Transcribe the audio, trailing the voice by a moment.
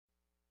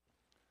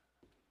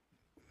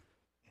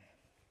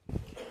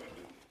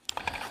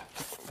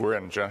We're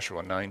in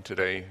Joshua 9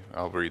 today.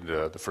 I'll read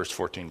the first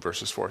 14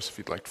 verses for us if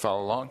you'd like to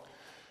follow along.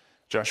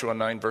 Joshua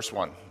 9, verse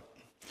 1.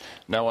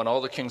 Now when all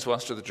the kings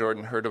west of the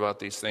Jordan heard about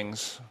these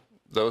things,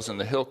 those in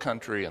the hill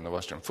country and the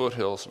western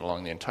foothills and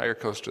along the entire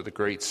coast of the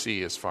Great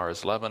Sea as far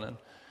as Lebanon,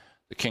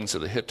 the kings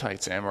of the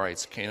Hittites,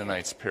 Amorites,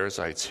 Canaanites,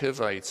 Perizzites,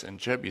 Hivites, and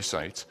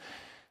Jebusites,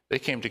 they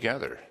came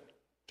together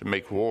to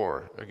make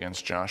war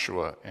against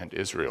Joshua and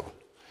Israel.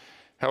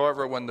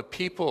 However, when the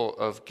people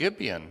of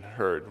Gibeon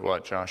heard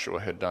what Joshua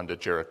had done to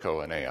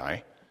Jericho and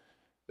Ai,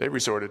 they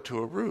resorted to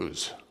a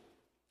ruse.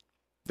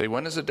 They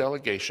went as a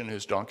delegation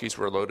whose donkeys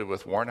were loaded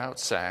with worn-out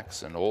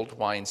sacks and old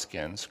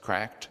wineskins,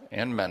 cracked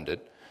and mended.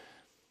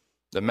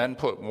 The men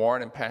put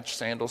worn and patched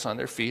sandals on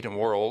their feet and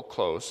wore old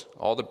clothes.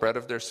 All the bread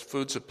of their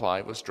food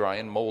supply was dry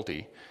and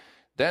moldy.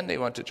 Then they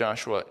went to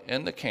Joshua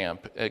in the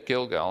camp at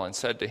Gilgal and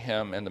said to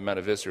him and the men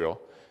of Israel,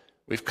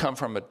 "We've come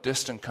from a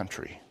distant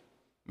country.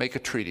 Make a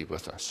treaty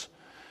with us."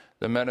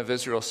 The men of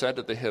Israel said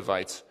to the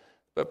Hivites,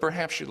 "But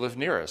perhaps you live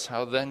near us.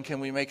 How then can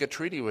we make a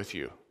treaty with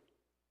you?"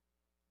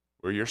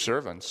 "We're your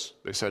servants,"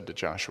 they said to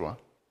Joshua.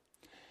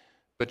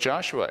 But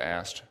Joshua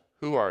asked,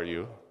 "Who are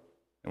you,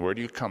 and where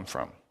do you come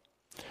from?"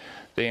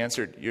 They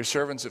answered, "Your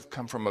servants have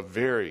come from a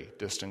very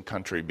distant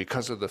country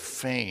because of the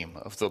fame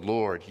of the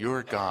Lord,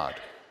 your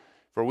God.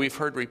 For we've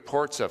heard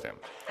reports of him,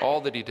 all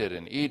that he did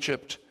in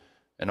Egypt,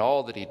 and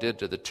all that he did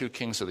to the two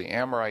kings of the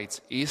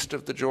Amorites east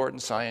of the Jordan,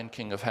 Sihon,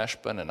 king of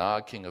Heshbon, and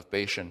Og, king of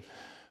Bashan,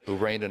 who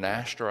reigned in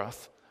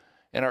Ashtaroth.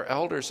 And our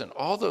elders and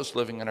all those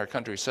living in our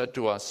country said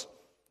to us,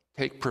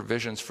 'Take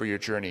provisions for your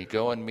journey,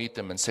 go and meet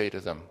them and say to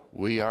them,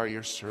 we are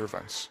your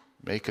servants.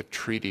 Make a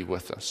treaty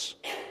with us.'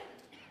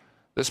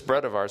 This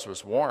bread of ours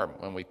was warm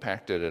when we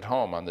packed it at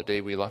home on the day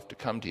we left to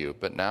come to you,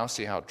 but now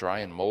see how dry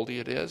and moldy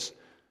it is?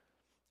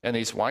 And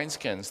these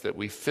wineskins that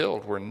we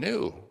filled were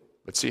new,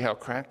 but see how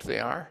cracked they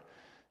are?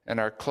 And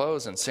our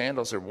clothes and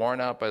sandals are worn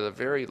out by the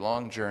very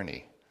long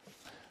journey."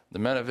 The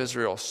men of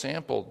Israel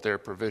sampled their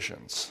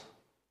provisions,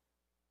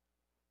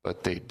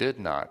 but they did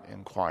not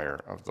inquire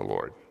of the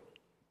Lord.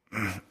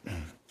 Now,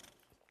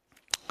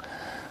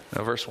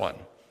 verse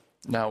 1.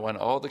 Now, when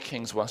all the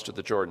kings west of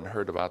the Jordan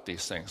heard about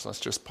these things, let's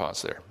just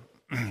pause there,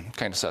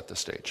 kind of set the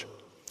stage.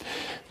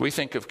 We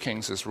think of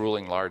kings as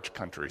ruling large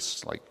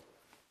countries like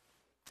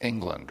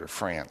England or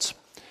France,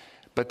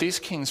 but these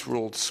kings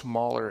ruled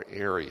smaller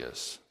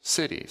areas,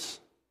 cities,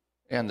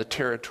 and the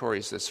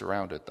territories that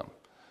surrounded them.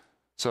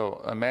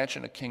 So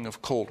imagine a king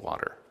of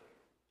Coldwater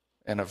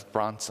and of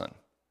Bronson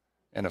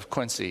and of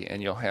Quincy,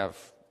 and you'll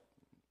have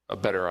a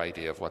better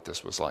idea of what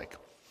this was like.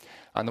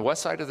 On the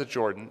west side of the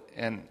Jordan,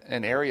 in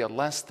an area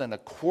less than a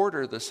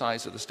quarter the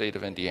size of the state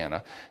of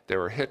Indiana, there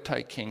were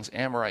Hittite kings,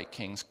 Amorite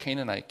kings,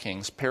 Canaanite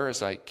kings,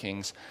 Perizzite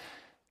kings,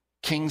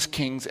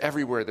 kings,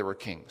 everywhere there were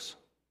kings.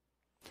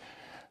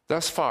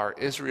 Thus far,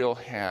 Israel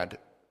had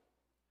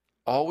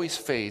always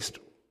faced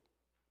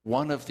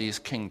one of these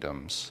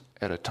kingdoms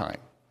at a time.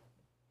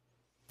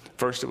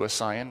 First it was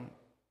Sihon,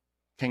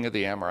 king of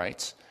the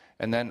Amorites,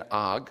 and then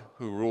Og,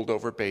 who ruled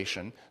over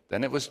Bashan.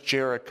 Then it was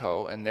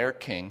Jericho and their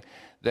king,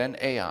 then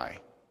Ai.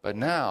 But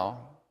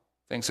now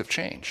things have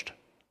changed.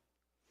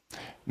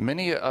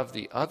 Many of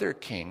the other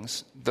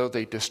kings, though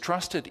they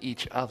distrusted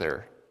each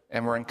other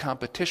and were in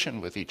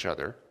competition with each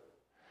other,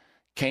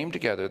 came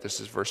together, this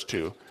is verse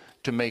 2,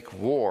 to make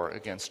war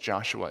against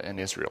Joshua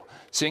and Israel.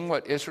 Seeing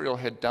what Israel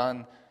had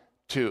done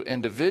to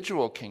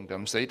individual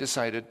kingdoms, they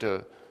decided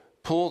to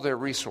pool their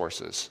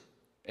resources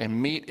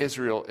and meet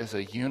Israel as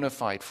a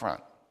unified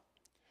front.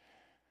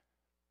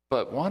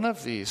 But one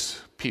of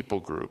these people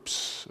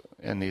groups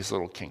in these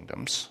little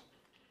kingdoms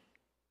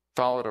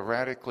followed a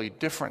radically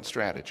different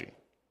strategy.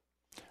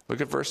 Look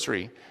at verse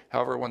 3.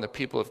 However, when the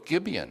people of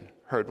Gibeon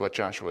heard what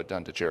Joshua had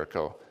done to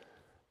Jericho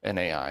and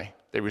Ai,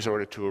 they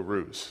resorted to a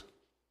ruse.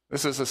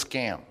 This is a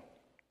scam.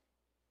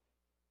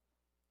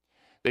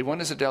 They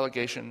went as a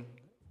delegation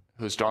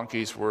whose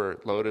donkeys were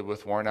loaded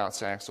with worn-out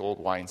sacks, old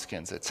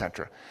wineskins,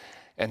 etc.,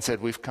 and said,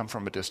 "We've come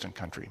from a distant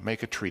country.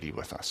 Make a treaty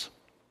with us."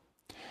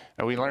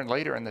 And we learned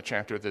later in the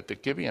chapter that the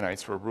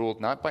Gibeonites were ruled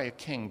not by a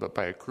king, but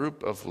by a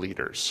group of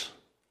leaders,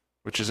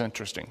 which is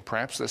interesting.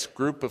 Perhaps this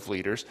group of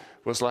leaders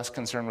was less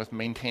concerned with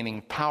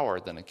maintaining power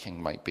than a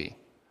king might be.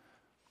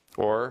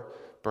 Or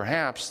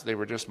perhaps they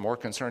were just more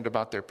concerned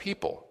about their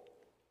people.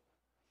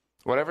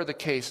 Whatever the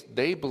case,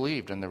 they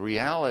believed in the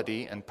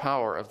reality and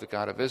power of the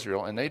God of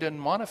Israel, and they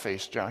didn't want to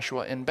face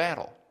Joshua in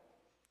battle.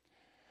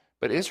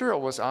 But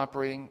Israel was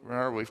operating,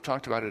 remember, we've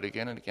talked about it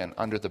again and again,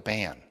 under the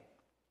ban,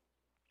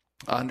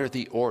 under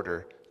the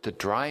order to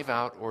drive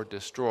out or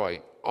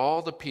destroy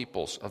all the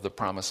peoples of the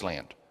promised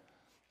land,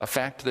 a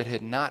fact that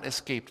had not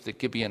escaped the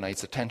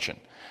Gibeonites' attention.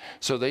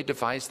 So they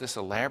devised this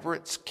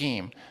elaborate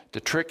scheme to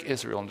trick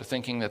Israel into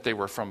thinking that they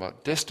were from a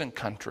distant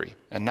country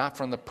and not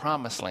from the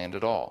promised land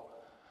at all.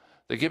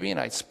 The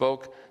Gibeonites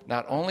spoke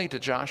not only to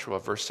Joshua,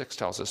 verse 6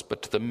 tells us,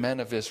 but to the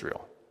men of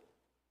Israel.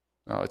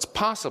 Now, it's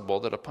possible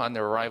that upon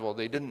their arrival,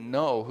 they didn't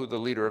know who the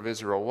leader of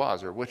Israel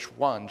was or which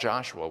one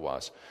Joshua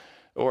was.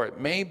 Or it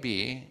may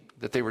be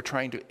that they were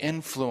trying to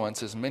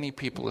influence as many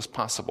people as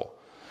possible.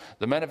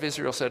 The men of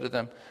Israel said to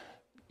them,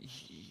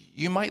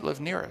 you might live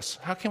near us.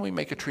 How can we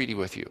make a treaty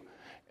with you?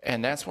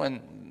 And that's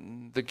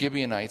when the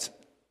Gibeonites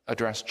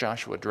addressed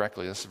Joshua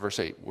directly. This is verse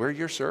 8. We're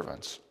your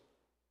servants,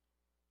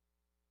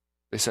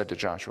 they said to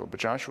Joshua. But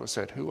Joshua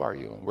said, who are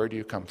you and where do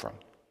you come from?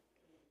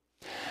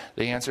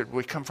 They answered,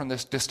 we come from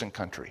this distant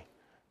country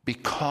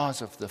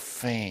because of the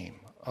fame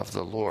of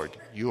the Lord,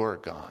 your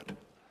God.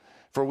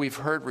 For we've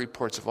heard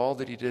reports of all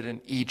that he did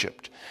in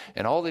Egypt,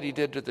 and all that he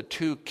did to the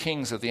two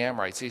kings of the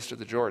Amorites east of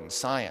the Jordan,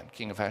 Sihon,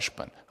 king of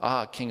Heshbon,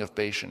 king of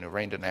Bashan, who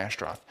reigned in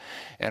Ashtaroth.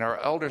 And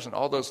our elders and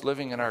all those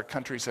living in our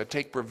country said,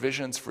 take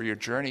provisions for your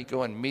journey,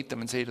 go and meet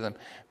them and say to them,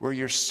 we're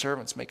your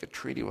servants, make a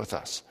treaty with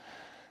us.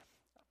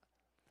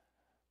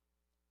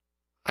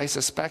 I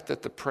suspect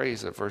that the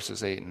praise of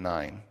verses 8 and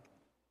 9,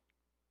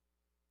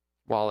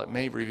 while it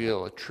may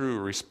reveal a true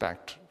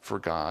respect for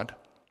God,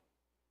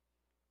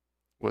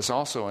 was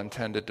also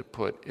intended to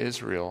put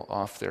Israel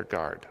off their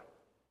guard.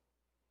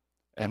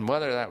 And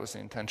whether that was the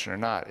intention or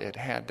not, it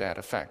had that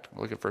effect.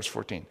 Look at verse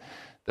 14.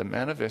 The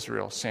men of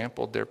Israel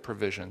sampled their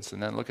provisions,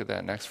 and then look at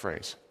that next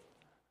phrase,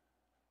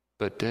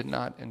 but did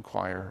not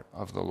inquire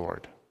of the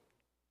Lord.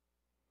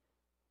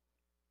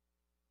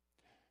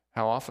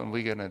 How often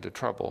we get into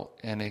trouble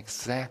in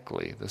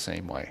exactly the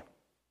same way.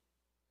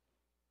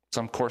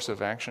 Some course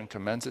of action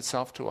commends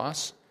itself to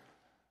us.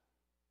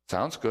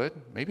 Sounds good.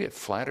 Maybe it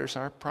flatters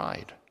our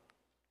pride.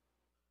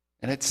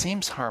 And it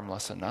seems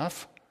harmless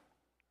enough.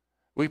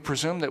 We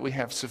presume that we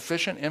have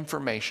sufficient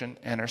information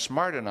and are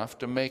smart enough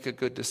to make a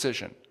good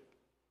decision.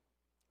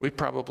 We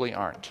probably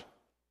aren't.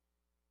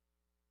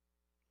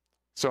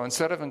 So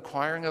instead of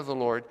inquiring of the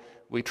Lord,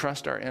 we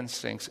trust our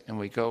instincts and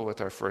we go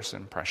with our first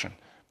impression.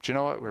 But you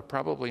know what? We're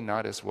probably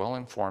not as well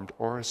informed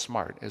or as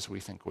smart as we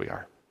think we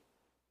are.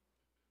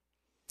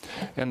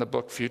 In the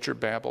book Future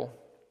Babel,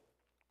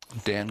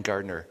 Dan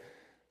Gardner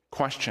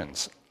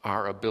questions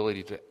our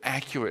ability to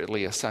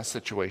accurately assess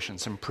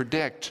situations and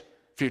predict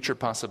future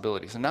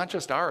possibilities. And not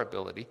just our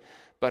ability,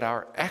 but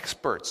our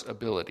experts'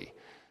 ability.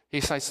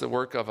 He cites the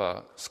work of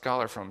a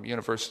scholar from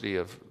University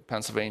of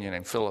Pennsylvania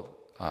named Philip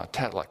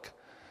Tetlick,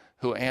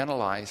 who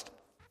analyzed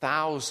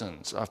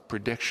thousands of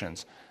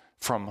predictions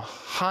from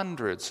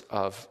hundreds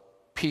of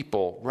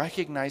people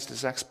recognized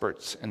as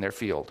experts in their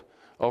field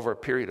over a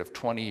period of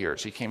 20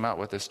 years. He came out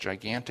with this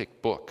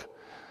gigantic book.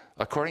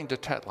 According to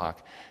Tetlock,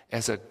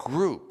 as a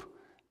group,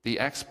 the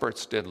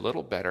experts did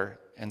little better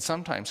and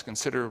sometimes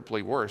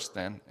considerably worse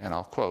than, and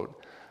I'll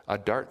quote, a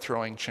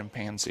dart-throwing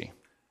chimpanzee.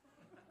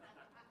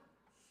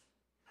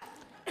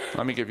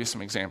 Let me give you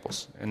some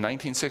examples. In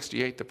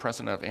 1968, the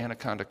president of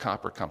Anaconda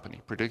Copper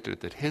Company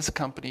predicted that his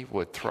company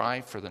would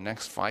thrive for the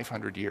next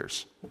 500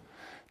 years.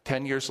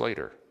 10 years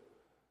later,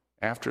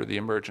 after the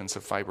emergence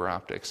of fiber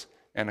optics,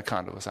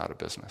 Anaconda was out of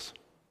business.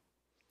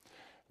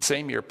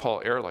 Same year,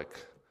 Paul Ehrlich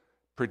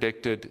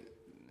predicted,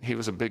 he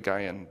was a big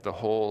guy in the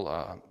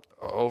whole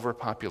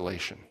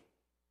overpopulation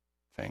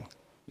thing.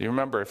 You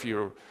remember, if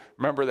you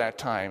remember that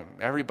time,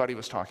 everybody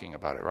was talking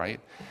about it, right?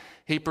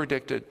 He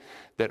predicted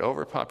that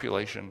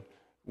overpopulation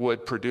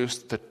would produce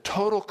the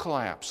total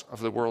collapse of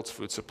the world's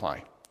food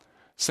supply.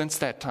 Since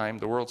that time,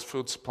 the world's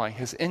food supply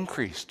has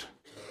increased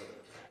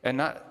and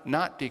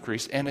not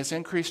decreased, and has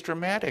increased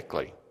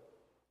dramatically.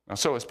 Now,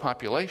 so has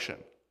population,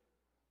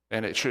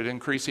 and it should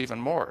increase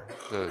even more,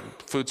 the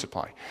food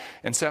supply.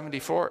 In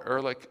 1974,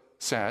 Ehrlich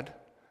said,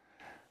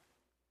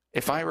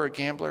 if I were a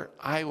gambler,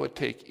 I would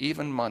take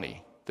even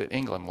money that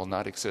England will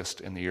not exist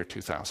in the year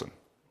 2000.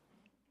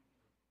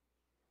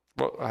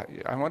 Well,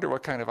 I wonder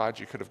what kind of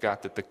odds you could have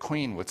got that the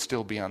Queen would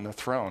still be on the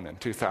throne in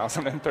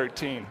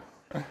 2013.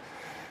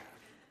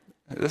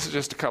 This is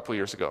just a couple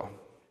years ago.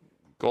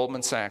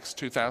 Goldman Sachs,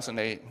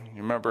 2008,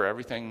 you remember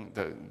everything,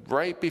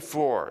 right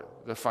before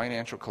the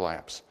financial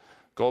collapse,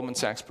 Goldman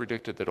Sachs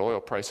predicted that oil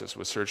prices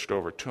would surge to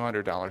over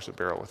 $200 a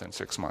barrel within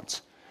 6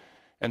 months.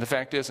 And the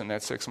fact is, in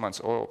that 6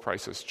 months, oil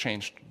prices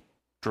changed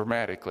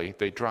dramatically.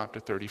 They dropped to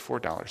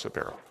 $34 a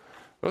barrel.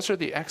 Those are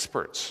the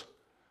experts.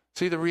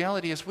 See, the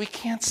reality is we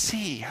can't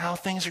see how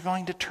things are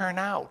going to turn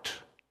out.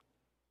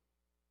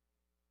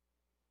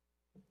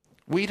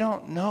 We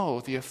don't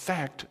know the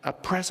effect a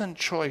present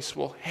choice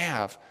will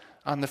have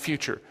on the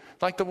future,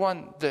 like the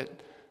one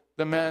that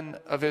the men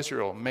of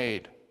Israel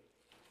made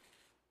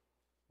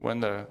when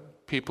the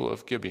people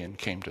of Gibeon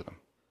came to them.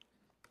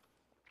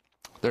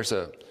 There's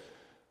a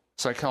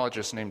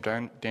psychologist named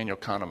Daniel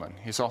Kahneman.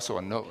 He's also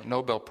a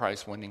Nobel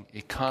Prize-winning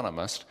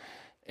economist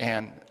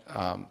and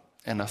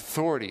an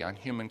authority on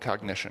human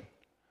cognition.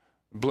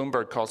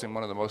 Bloomberg calls him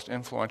one of the most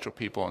influential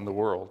people in the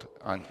world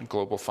on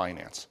global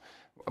finance,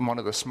 one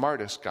of the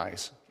smartest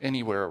guys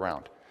anywhere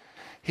around.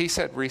 He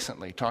said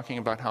recently, talking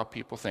about how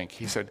people think,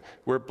 he said,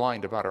 we're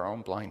blind about our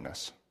own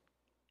blindness.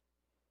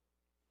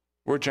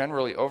 We're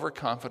generally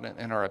overconfident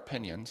in our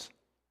opinions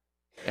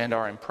and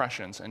our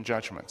impressions and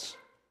judgments.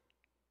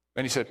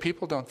 And he said,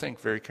 people don't think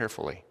very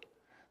carefully.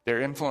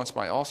 They're influenced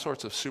by all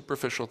sorts of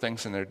superficial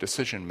things in their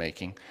decision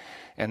making,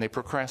 and they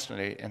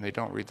procrastinate and they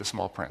don't read the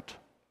small print.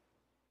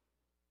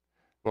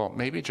 Well,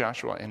 maybe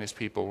Joshua and his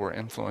people were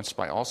influenced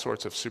by all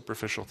sorts of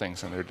superficial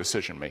things in their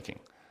decision making,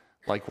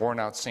 like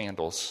worn out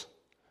sandals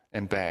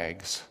and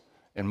bags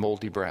and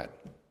moldy bread.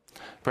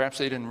 Perhaps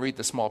they didn't read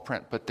the small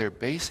print, but their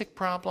basic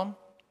problem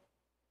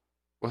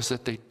was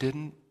that they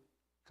didn't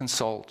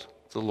consult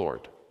the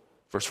Lord.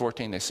 Verse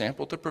 14, they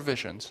sampled the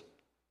provisions,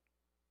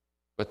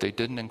 but they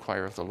didn't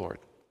inquire of the Lord.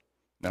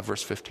 Now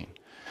verse 15.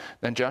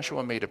 Then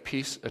Joshua made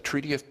a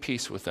treaty of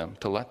peace with them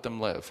to let them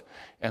live,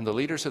 and the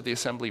leaders of the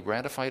assembly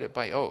ratified it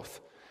by oath.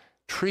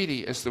 Treaty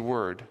is the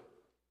word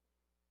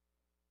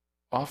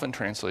often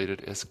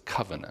translated as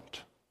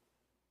covenant.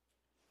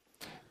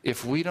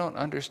 If we don't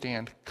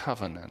understand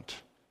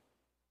covenant,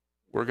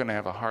 we're going to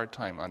have a hard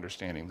time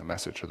understanding the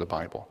message of the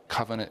Bible.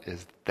 Covenant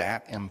is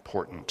that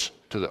important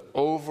to the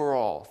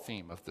overall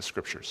theme of the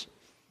Scriptures.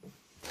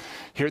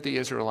 Here the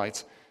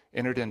Israelites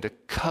entered into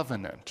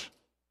covenant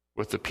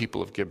with the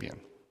people of Gibeon.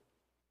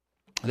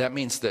 That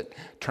means that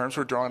terms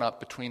were drawn up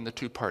between the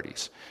two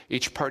parties.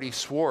 Each party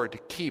swore to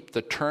keep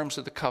the terms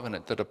of the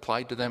covenant that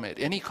applied to them at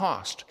any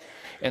cost.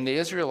 And the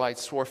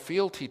Israelites swore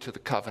fealty to the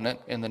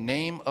covenant in the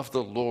name of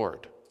the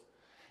Lord.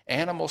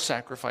 Animal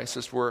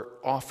sacrifices were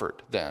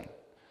offered then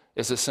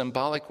as a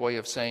symbolic way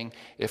of saying,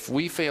 if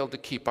we failed to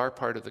keep our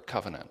part of the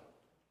covenant,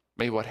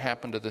 may what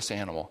happened to this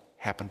animal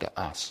happen to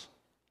us.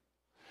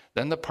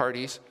 Then the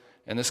parties,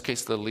 in this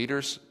case the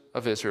leaders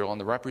of Israel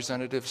and the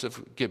representatives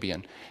of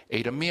Gibeon,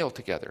 ate a meal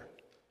together,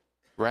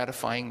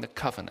 ratifying the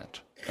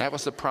covenant. That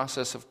was the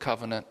process of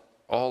covenant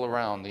all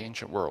around the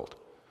ancient world.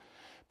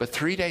 But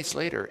 3 days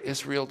later,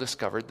 Israel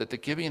discovered that the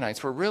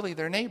Gibeonites were really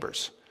their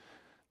neighbors.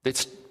 They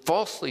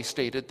falsely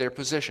stated their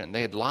position.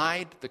 They had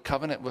lied. The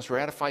covenant was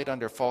ratified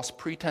under false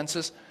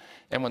pretenses.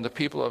 And when the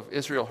people of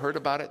Israel heard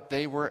about it,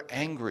 they were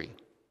angry.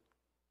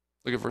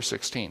 Look at verse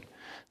 16.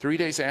 3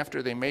 days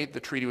after they made the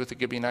treaty with the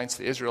Gibeonites,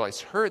 the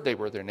Israelites heard they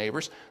were their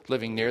neighbors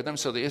living near them.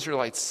 So the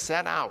Israelites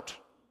set out,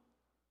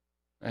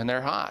 and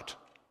they're hot.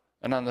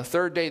 And on the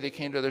third day they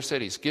came to their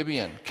cities,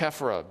 Gibeon,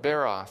 Kephirah,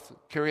 Beeroth,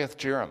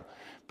 Kiriath-Jearim.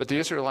 But the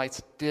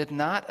Israelites did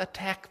not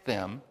attack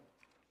them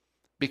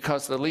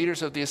because the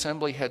leaders of the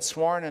assembly had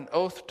sworn an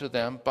oath to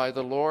them by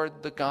the Lord,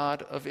 the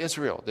God of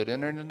Israel, that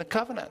entered into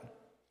covenant.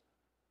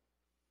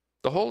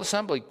 The whole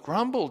assembly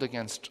grumbled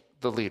against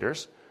the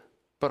leaders,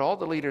 but all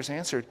the leaders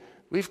answered,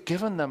 we've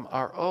given them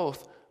our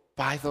oath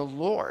by the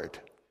Lord,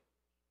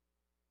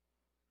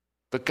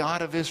 the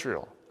God of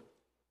Israel,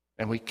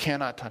 and we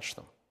cannot touch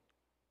them.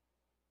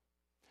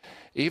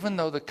 Even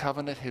though the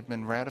covenant had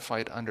been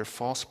ratified under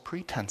false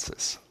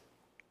pretenses,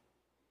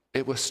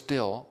 it was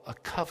still a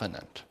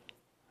covenant.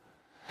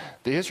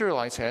 The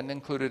Israelites hadn't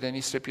included any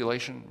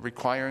stipulation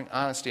requiring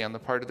honesty on the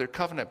part of their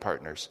covenant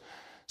partners.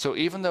 So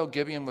even though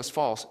Gibeon was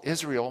false,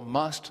 Israel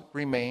must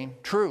remain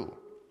true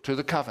to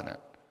the covenant.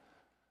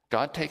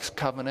 God takes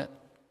covenant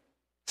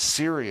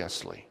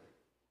seriously.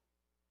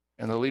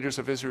 And the leaders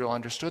of Israel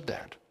understood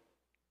that.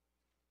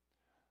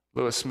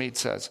 Lewis Smead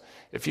says,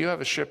 if you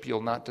have a ship,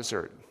 you'll not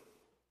desert.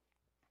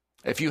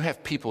 If you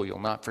have people, you'll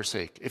not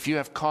forsake. If you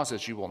have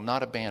causes, you will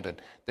not abandon.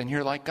 Then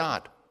you're like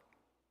God.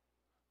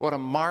 What a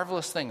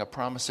marvelous thing a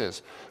promise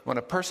is. When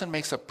a person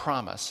makes a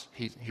promise,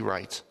 he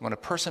writes, when a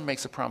person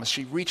makes a promise,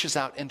 she reaches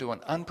out into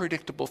an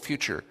unpredictable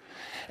future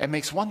and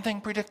makes one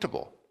thing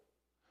predictable.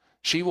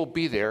 She will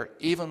be there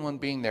even when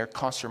being there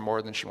costs her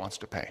more than she wants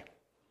to pay.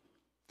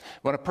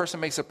 When a person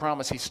makes a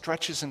promise, he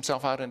stretches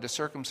himself out into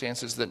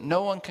circumstances that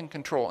no one can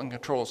control and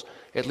controls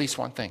at least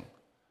one thing.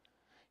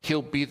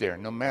 He'll be there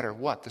no matter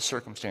what the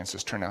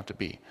circumstances turn out to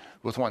be.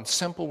 With one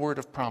simple word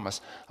of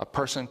promise, a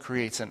person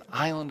creates an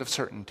island of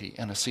certainty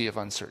in a sea of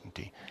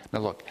uncertainty. Now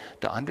look,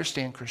 to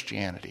understand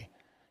Christianity,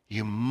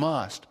 you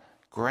must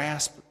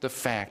grasp the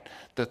fact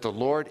that the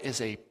Lord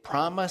is a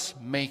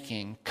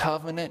promise-making,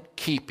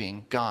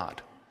 covenant-keeping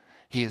God.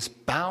 He has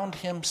bound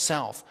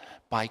himself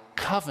by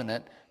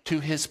covenant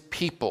to his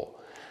people,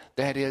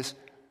 that is,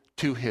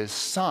 to his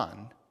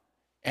Son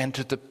and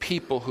to the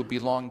people who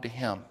belong to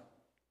him.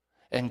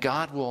 And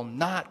God will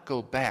not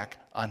go back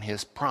on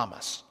his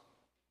promise.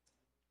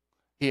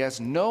 He has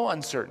no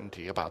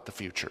uncertainty about the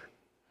future.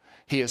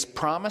 He has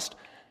promised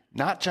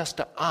not just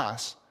to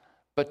us,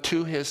 but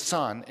to his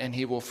Son, and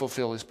he will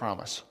fulfill his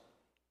promise.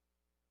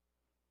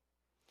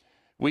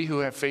 We who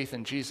have faith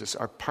in Jesus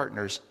are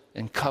partners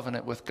in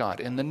covenant with God,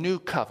 in the new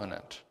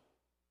covenant.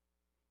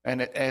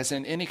 And as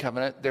in any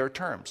covenant, there are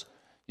terms.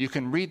 You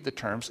can read the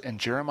terms in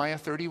Jeremiah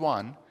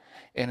 31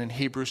 and in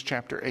Hebrews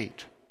chapter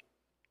 8.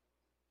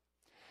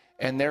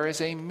 And there is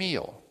a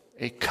meal,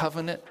 a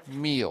covenant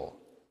meal.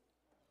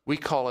 We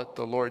call it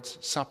the Lord's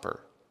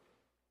Supper.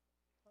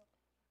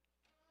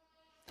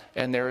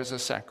 And there is a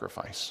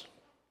sacrifice.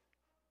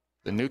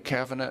 The new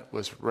covenant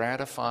was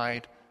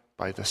ratified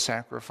by the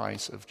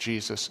sacrifice of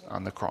Jesus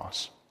on the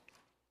cross.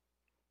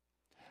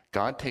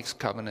 God takes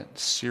covenant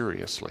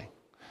seriously.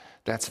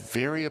 That's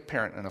very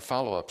apparent in a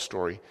follow-up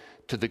story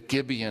to the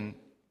Gibeon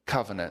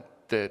covenant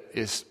that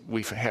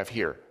we have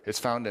here. It's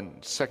found in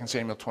 2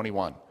 Samuel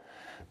 21.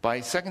 By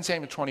 2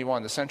 Samuel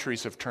 21, the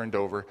centuries have turned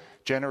over,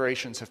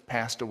 generations have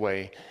passed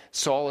away.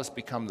 Saul has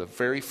become the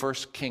very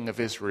first king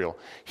of Israel.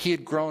 He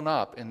had grown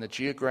up in the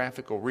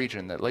geographical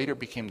region that later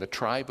became the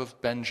tribe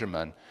of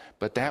Benjamin,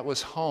 but that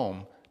was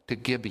home to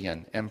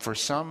Gibeon, and for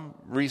some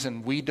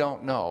reason we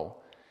don't know,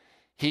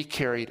 he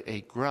carried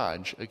a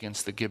grudge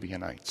against the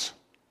Gibeonites.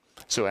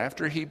 So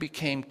after he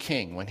became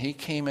king, when he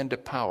came into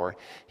power,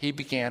 he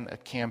began a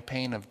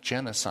campaign of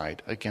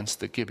genocide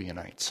against the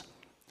Gibeonites.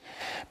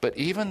 But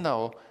even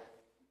though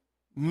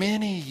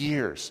many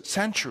years,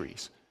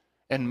 centuries,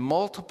 and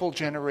multiple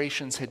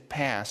generations had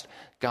passed,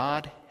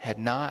 God had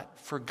not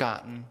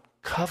forgotten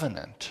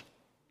covenant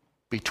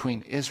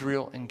between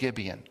Israel and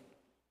Gibeon.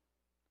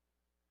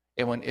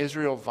 And when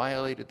Israel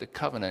violated the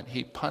covenant,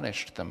 he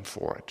punished them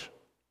for it.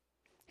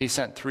 He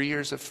sent 3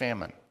 years of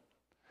famine.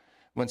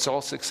 When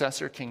Saul's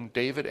successor, King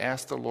David,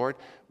 asked the Lord,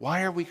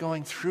 "Why are we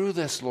going through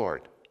this,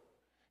 Lord?"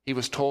 He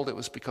was told it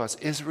was because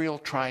Israel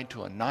tried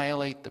to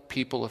annihilate the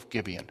people of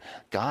Gibeon.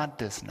 God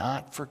does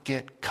not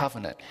forget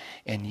covenant.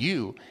 And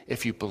you,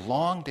 if you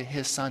belong to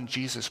his Son,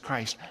 Jesus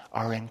Christ,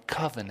 are in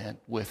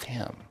covenant with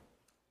him.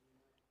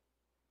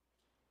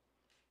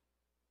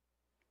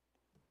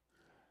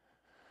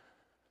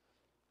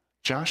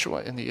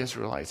 Joshua and the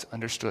Israelites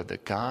understood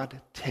that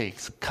God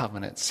takes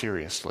covenant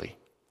seriously.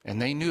 And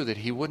they knew that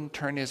he wouldn't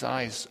turn his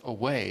eyes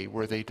away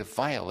were they to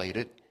violate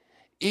it,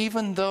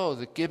 even though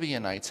the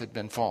Gibeonites had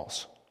been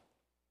false.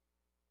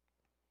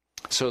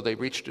 So they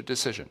reached a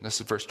decision. This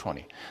is verse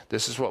 20.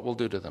 This is what we'll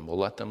do to them. We'll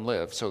let them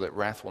live so that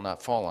wrath will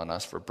not fall on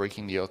us for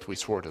breaking the oath we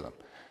swore to them.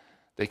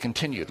 They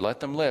continued, let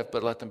them live,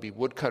 but let them be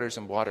woodcutters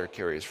and water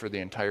carriers for the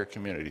entire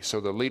community.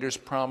 So the leader's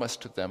promise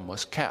to them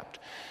was kept.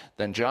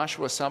 Then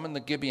Joshua summoned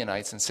the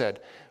Gibeonites and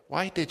said,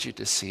 "Why did you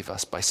deceive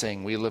us by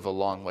saying we live a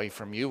long way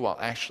from you while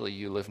actually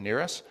you live near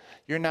us?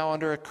 You're now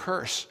under a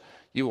curse.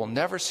 You will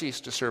never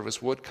cease to serve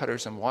as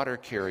woodcutters and water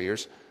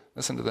carriers."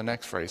 Listen to the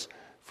next phrase,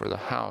 "for the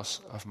house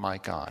of my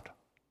God."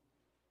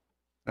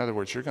 In other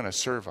words, you're going to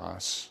serve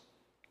us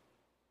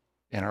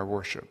in our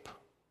worship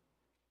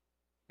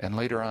and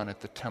later on at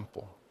the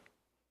temple.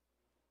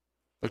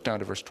 Look down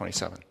to verse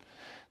 27.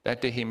 That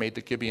day he made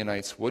the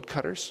Gibeonites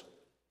woodcutters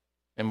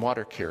and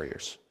water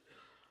carriers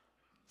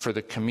for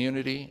the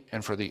community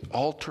and for the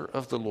altar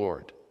of the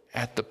Lord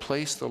at the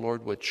place the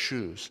Lord would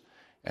choose.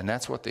 And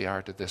that's what they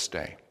are to this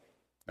day.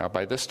 Now,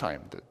 by this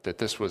time that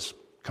this was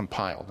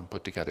compiled and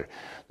put together,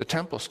 the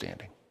temple's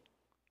standing.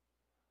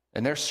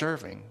 And they're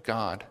serving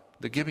God,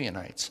 the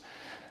Gibeonites.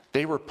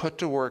 They were put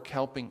to work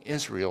helping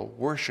Israel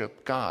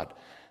worship God.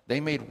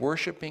 They made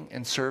worshiping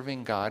and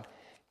serving God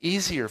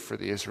easier for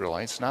the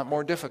Israelites, not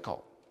more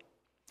difficult.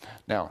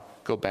 Now,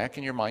 go back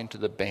in your mind to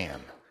the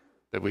ban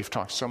that we've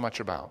talked so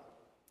much about.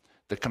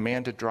 The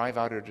command to drive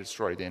out or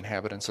destroy the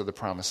inhabitants of the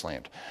promised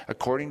land.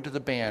 According to the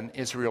ban,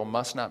 Israel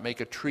must not make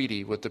a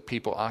treaty with the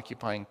people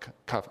occupying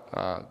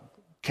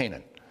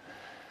Canaan.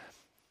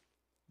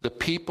 The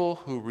people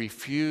who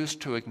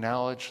refused to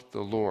acknowledge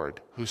the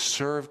Lord, who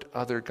served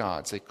other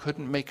gods, they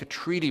couldn't make a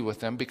treaty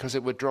with them because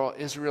it would draw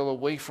Israel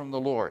away from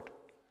the Lord.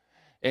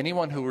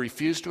 Anyone who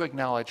refused to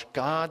acknowledge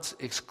God's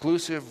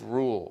exclusive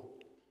rule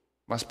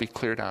must be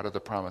cleared out of the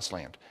promised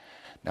land.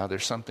 Now,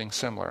 there's something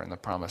similar in the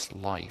promised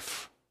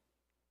life.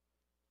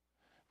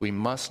 We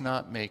must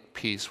not make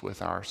peace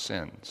with our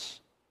sins.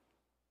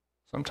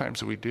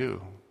 Sometimes we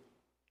do.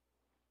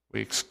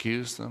 We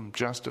excuse them,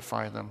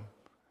 justify them,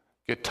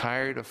 get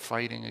tired of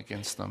fighting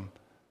against them,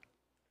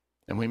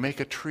 and we make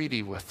a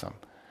treaty with them.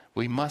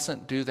 We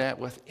mustn't do that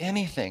with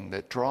anything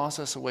that draws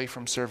us away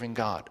from serving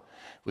God.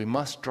 We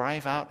must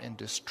drive out and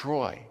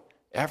destroy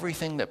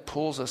everything that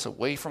pulls us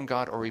away from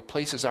God or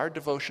replaces our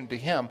devotion to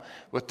him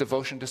with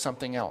devotion to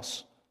something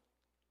else.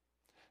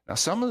 Now,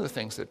 some of the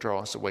things that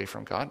draw us away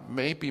from God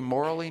may be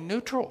morally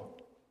neutral.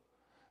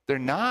 They're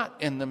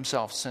not in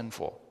themselves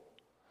sinful,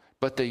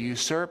 but they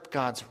usurp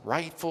God's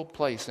rightful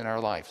place in our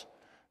lives.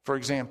 For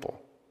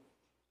example,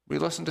 we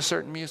listen to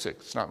certain music.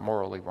 It's not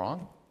morally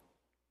wrong,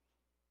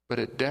 but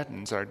it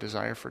deadens our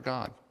desire for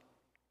God.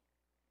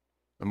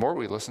 The more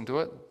we listen to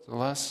it, the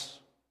less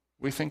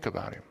we think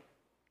about him.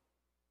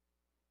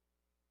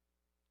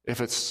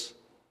 If it's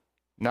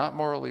not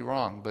morally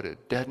wrong, but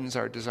it deadens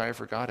our desire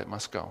for God, it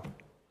must go.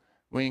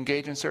 We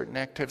engage in certain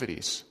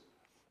activities.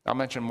 I'll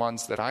mention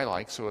ones that I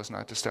like so as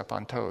not to step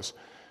on toes.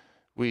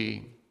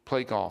 We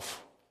play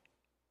golf.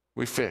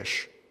 We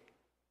fish.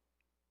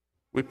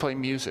 We play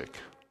music.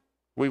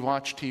 We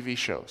watch TV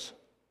shows.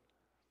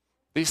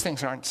 These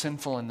things aren't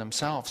sinful in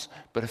themselves,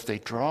 but if they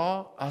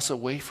draw us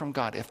away from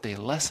God, if they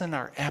lessen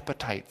our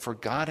appetite for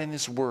God and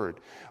his word,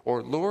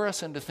 or lure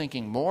us into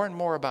thinking more and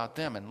more about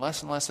them and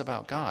less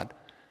about God,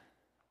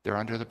 they're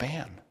under the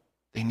ban.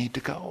 They need to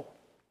go.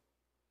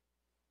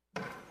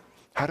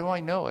 How do I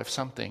know if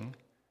something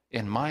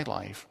in my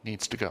life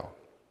needs to go?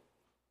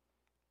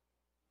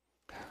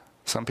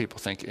 Some people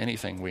think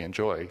anything we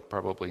enjoy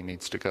probably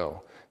needs to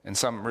go. And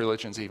some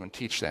religions even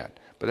teach that.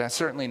 But that's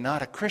certainly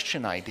not a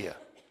Christian idea.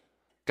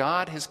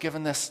 God has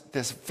given us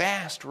this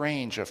vast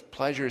range of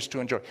pleasures to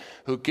enjoy,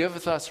 who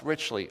giveth us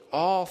richly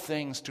all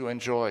things to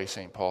enjoy,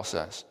 St. Paul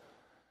says.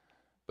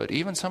 But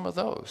even some of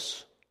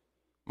those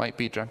might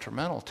be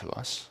detrimental to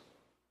us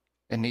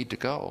and need to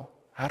go.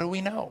 How do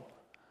we know?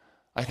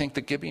 I think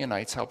the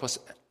Gibeonites help us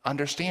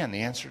understand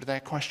the answer to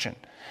that question.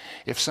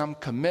 If some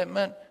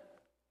commitment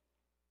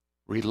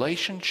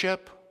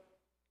relationship,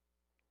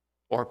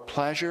 or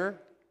pleasure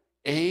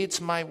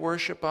aids my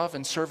worship of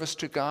and service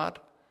to God,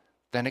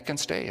 then it can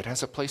stay. It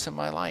has a place in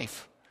my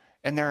life.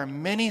 And there are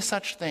many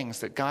such things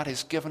that God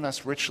has given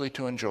us richly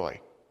to enjoy.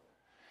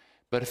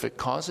 But if it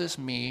causes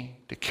me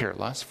to care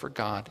less for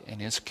God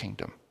and his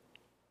kingdom,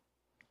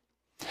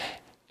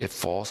 it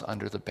falls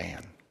under the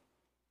ban.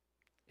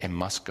 It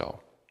must go.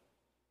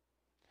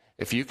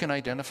 If you can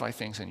identify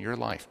things in your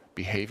life,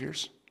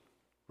 behaviors,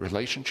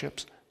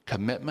 relationships,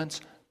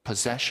 commitments,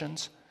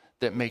 possessions,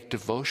 that make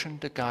devotion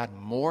to God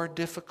more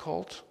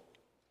difficult,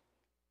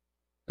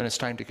 then it's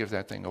time to give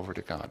that thing over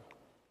to God.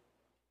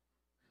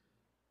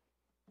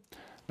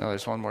 Now,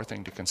 there's one more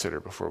thing to consider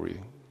before we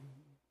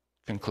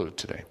conclude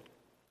today.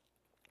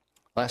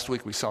 Last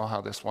week we saw how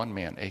this one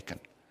man,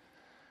 Achan,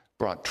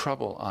 brought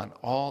trouble on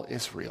all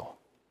Israel.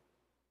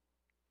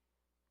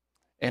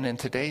 And in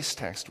today's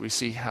text, we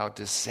see how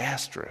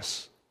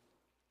disastrous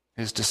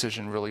his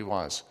decision really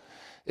was.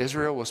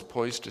 Israel was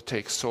poised to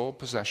take sole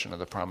possession of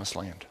the promised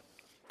land.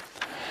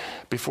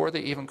 Before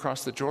they even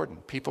crossed the Jordan,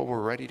 people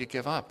were ready to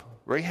give up.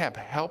 Rahab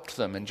helped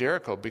them in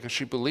Jericho because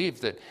she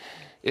believed that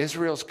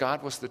Israel's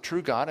God was the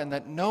true God and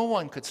that no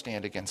one could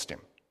stand against him.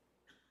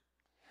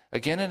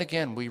 Again and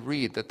again, we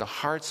read that the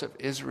hearts of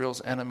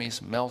Israel's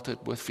enemies melted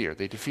with fear.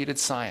 They defeated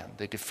Sion.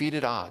 They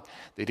defeated Og.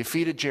 They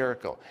defeated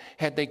Jericho.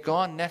 Had they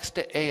gone next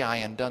to Ai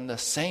and done the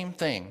same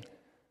thing,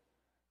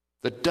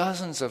 the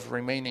dozens of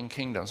remaining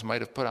kingdoms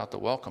might have put out the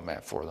welcome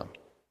mat for them.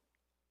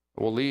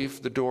 We'll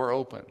leave the door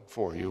open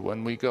for you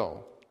when we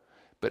go.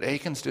 But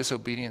Achan's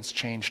disobedience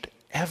changed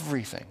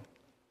everything.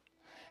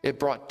 It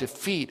brought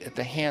defeat at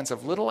the hands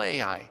of little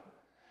Ai.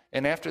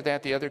 And after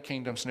that, the other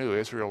kingdoms knew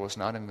Israel was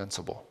not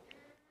invincible.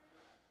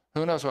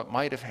 Who knows what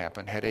might have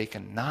happened had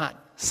Achan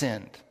not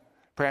sinned?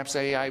 Perhaps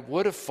Ai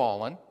would have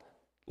fallen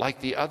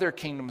like the other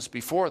kingdoms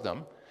before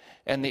them,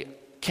 and the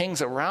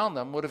kings around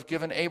them would have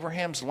given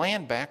Abraham's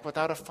land back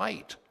without a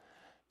fight.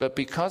 But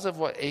because of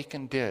what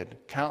Achan did,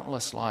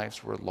 countless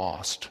lives were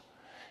lost,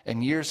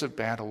 and years of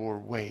battle were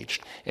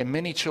waged, and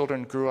many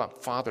children grew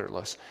up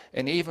fatherless,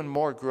 and even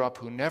more grew up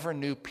who never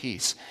knew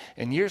peace.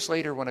 And years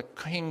later, when a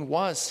king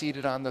was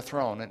seated on the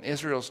throne and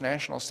Israel's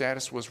national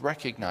status was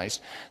recognized,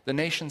 the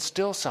nation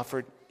still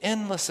suffered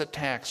endless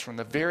attacks from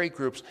the very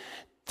groups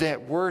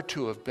that were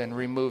to have been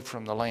removed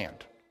from the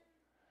land.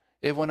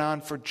 It went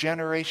on for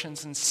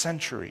generations and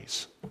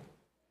centuries.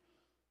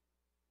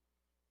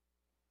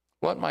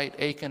 What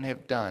might Achan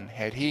have done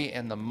had he,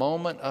 in the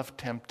moment of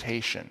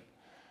temptation,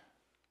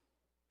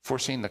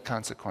 foreseen the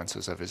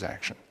consequences of his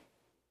action?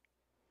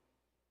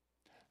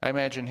 I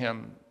imagine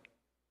him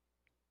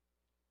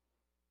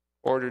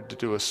ordered to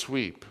do a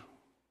sweep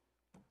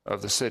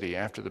of the city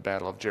after the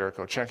Battle of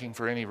Jericho, checking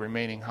for any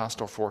remaining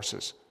hostile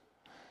forces.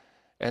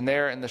 And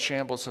there, in the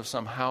shambles of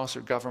some house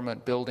or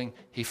government building,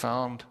 he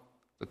found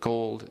the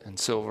gold and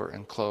silver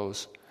and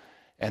clothes,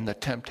 and the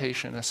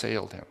temptation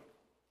assailed him.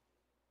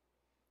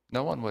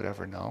 No one would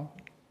ever know.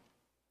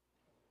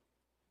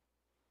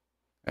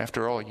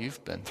 After all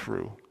you've been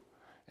through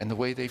and the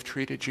way they've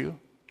treated you,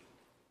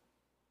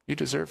 you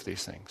deserve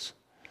these things.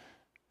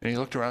 And he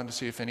looked around to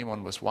see if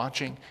anyone was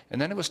watching,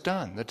 and then it was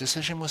done. The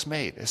decision was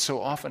made, as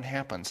so often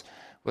happens,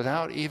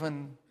 without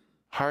even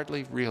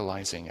hardly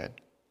realizing it.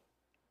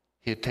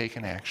 He had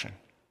taken action.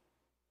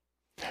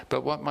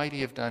 But what might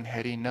he have done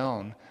had he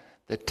known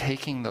that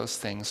taking those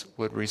things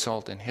would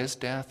result in his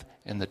death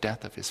and the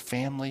death of his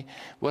family?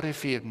 What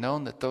if he had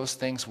known that those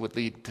things would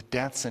lead to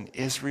deaths in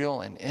Israel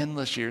and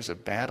endless years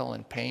of battle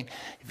and pain?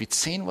 If he'd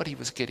seen what he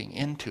was getting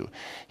into,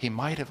 he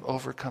might have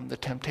overcome the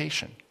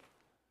temptation.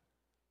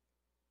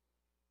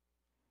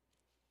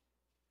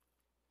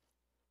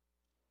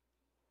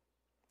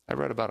 I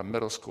read about a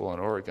middle school in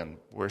Oregon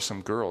where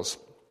some girls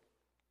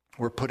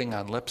were putting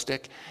on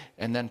lipstick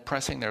and then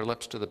pressing their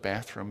lips to the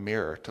bathroom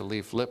mirror to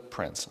leave lip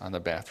prints on the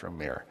bathroom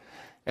mirror.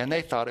 And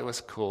they thought it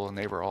was cool, and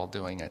they were all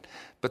doing it.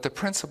 But the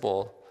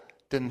principal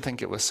didn't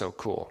think it was so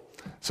cool.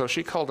 So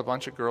she called a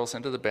bunch of girls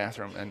into the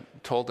bathroom and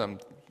told them,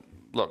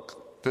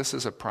 look, this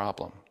is a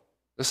problem.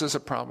 This is a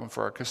problem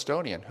for our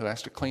custodian who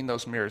has to clean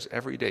those mirrors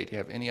every day. Do you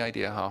have any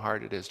idea how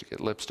hard it is to get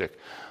lipstick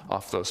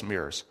off those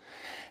mirrors?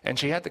 And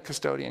she had the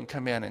custodian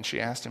come in, and she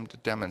asked him to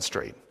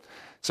demonstrate.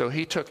 So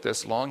he took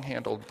this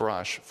long-handled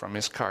brush from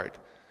his cart,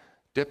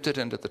 dipped it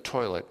into the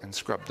toilet, and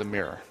scrubbed the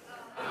mirror.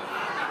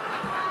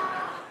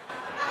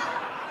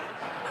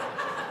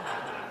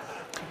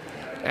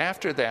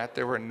 After that,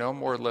 there were no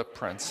more lip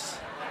prints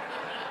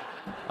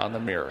on the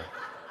mirror.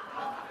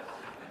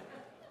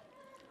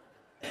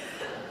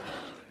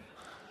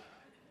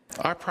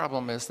 Our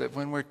problem is that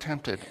when we're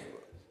tempted,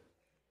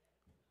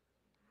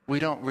 we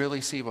don't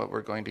really see what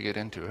we're going to get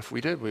into. If we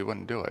did, we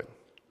wouldn't do it.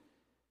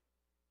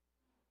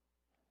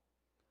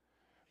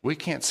 We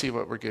can't see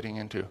what we're getting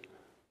into,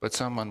 but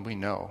someone we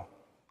know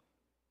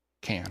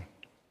can.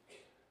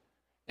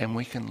 And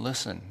we can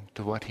listen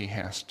to what he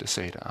has to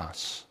say to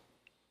us.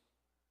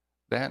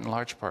 That, in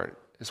large part,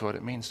 is what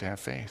it means to have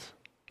faith.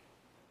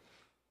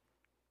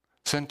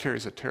 Sin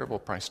carries a terrible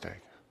price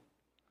tag.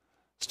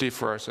 Steve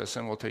Farrar says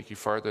sin will take you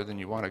farther than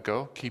you want to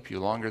go, keep you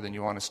longer than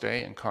you want to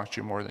stay, and cost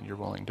you more than you're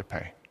willing to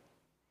pay.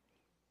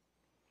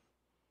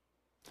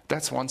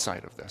 That's one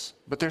side of this.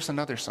 But there's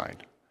another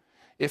side.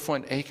 If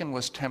when Achan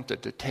was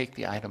tempted to take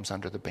the items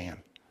under the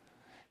ban,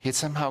 he had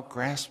somehow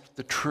grasped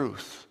the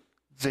truth,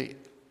 the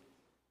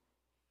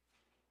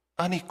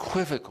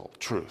unequivocal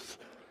truth,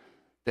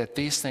 that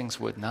these things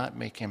would not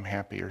make him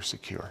happy or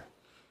secure.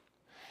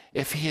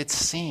 If he had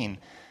seen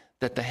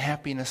that the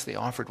happiness they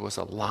offered was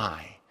a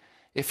lie,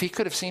 if he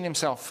could have seen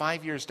himself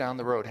 5 years down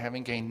the road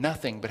having gained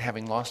nothing but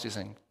having lost his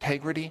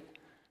integrity,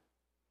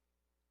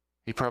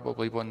 he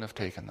probably wouldn't have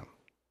taken them.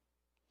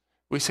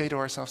 We say to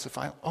ourselves, if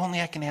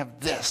only I can have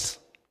this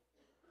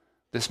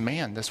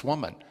man, this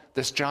woman,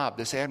 this job,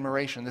 this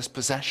admiration, this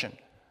possession,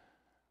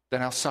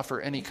 then I'll suffer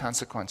any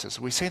consequences.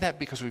 We say that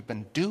because we've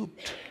been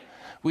duped.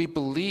 We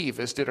believe,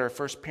 as did our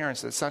first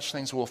parents, that such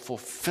things will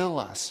fulfill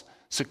us,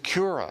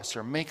 secure us,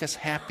 or make us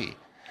happy.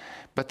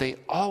 But they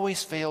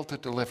always fail to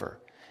deliver.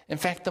 In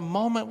fact, the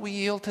moment we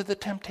yield to the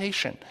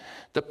temptation,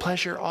 the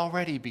pleasure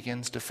already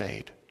begins to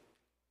fade.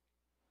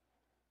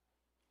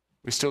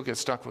 We still get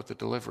stuck with the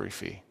delivery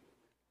fee,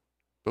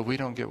 but we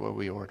don't get what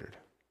we ordered.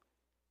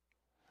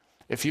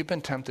 If you've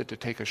been tempted to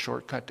take a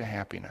shortcut to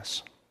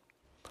happiness,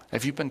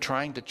 if you've been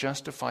trying to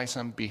justify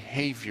some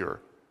behavior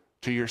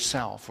to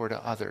yourself or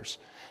to others,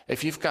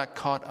 if you've got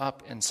caught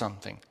up in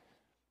something,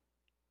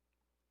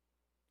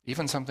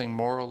 even something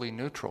morally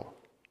neutral,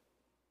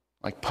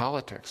 like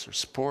politics or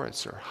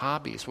sports or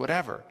hobbies,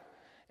 whatever,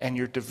 and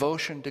your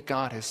devotion to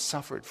God has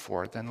suffered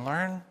for it, then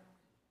learn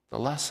the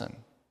lesson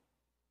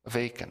of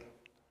Achan.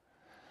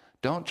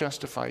 Don't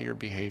justify your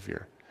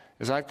behavior.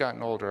 As I've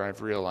gotten older,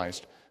 I've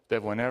realized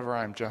that whenever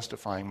I'm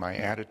justifying my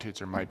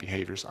attitudes or my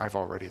behaviors, I've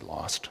already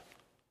lost.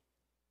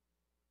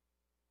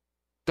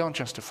 Don't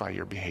justify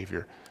your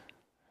behavior.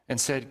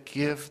 Instead,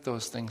 give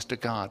those things to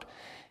God.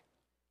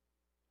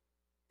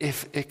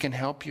 If it can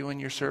help you in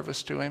your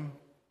service to Him,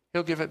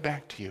 He'll give it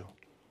back to you.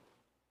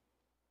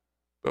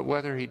 But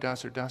whether He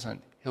does or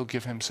doesn't, He'll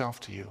give Himself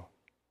to you.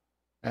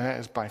 And that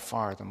is by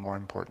far the more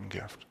important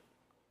gift.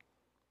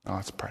 Now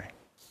let's pray.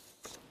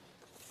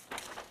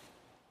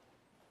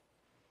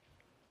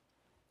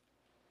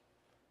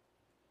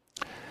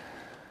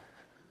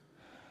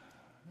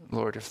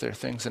 Lord, if there are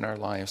things in our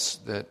lives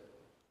that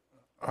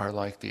are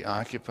like the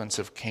occupants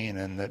of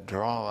Canaan that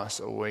draw us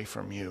away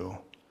from you,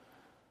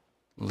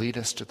 lead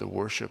us to the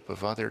worship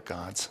of other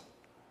gods,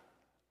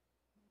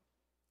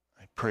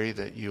 I pray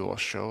that you will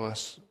show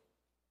us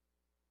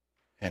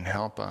and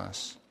help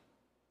us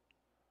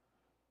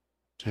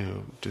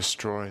to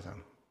destroy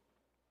them,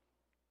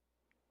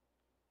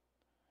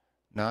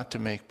 not to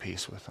make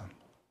peace with them.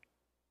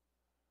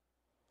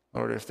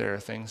 Lord, if there are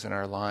things in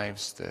our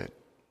lives that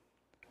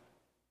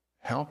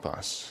help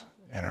us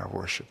in our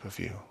worship of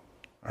you,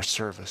 our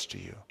service to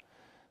you,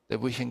 that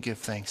we can give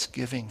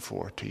thanksgiving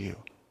for to you.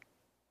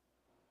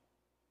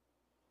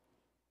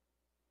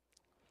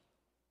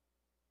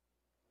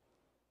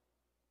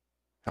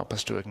 Help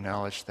us to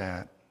acknowledge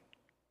that,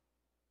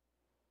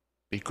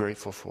 be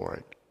grateful for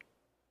it,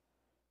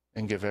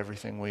 and give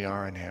everything we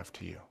are and have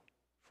to you.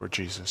 For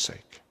Jesus'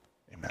 sake,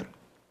 amen.